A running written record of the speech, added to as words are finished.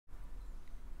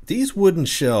These wooden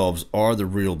shelves are the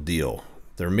real deal.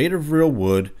 They're made of real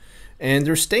wood and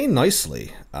they're stained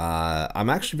nicely. I'm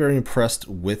actually very impressed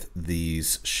with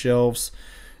these shelves,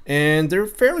 and they're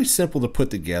fairly simple to put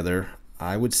together.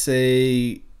 I would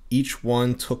say each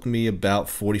one took me about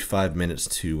 45 minutes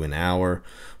to an hour,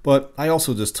 but I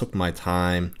also just took my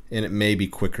time, and it may be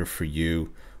quicker for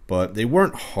you. But they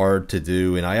weren't hard to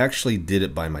do, and I actually did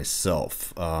it by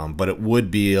myself. But it would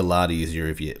be a lot easier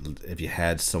if you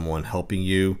had someone helping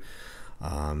you,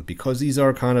 because these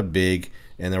are kind of big,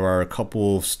 and there are a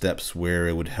couple of steps where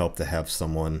it would help to have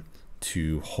someone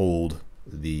to hold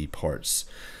the parts.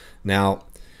 Now,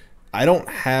 I don't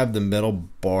have the metal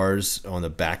bars on the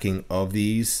backing of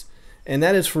these, and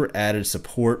that is for added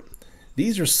support.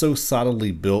 These are so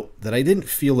solidly built that I didn't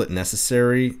feel it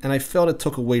necessary, and I felt it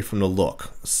took away from the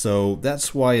look. So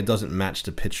that's why it doesn't match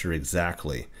the picture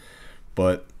exactly.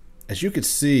 But as you can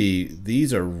see,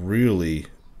 these are really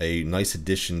a nice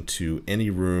addition to any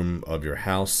room of your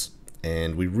house,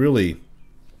 and we really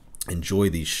enjoy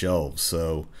these shelves.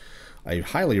 So I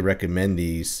highly recommend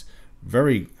these.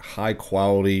 Very high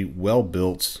quality, well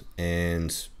built,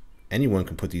 and anyone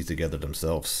can put these together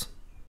themselves.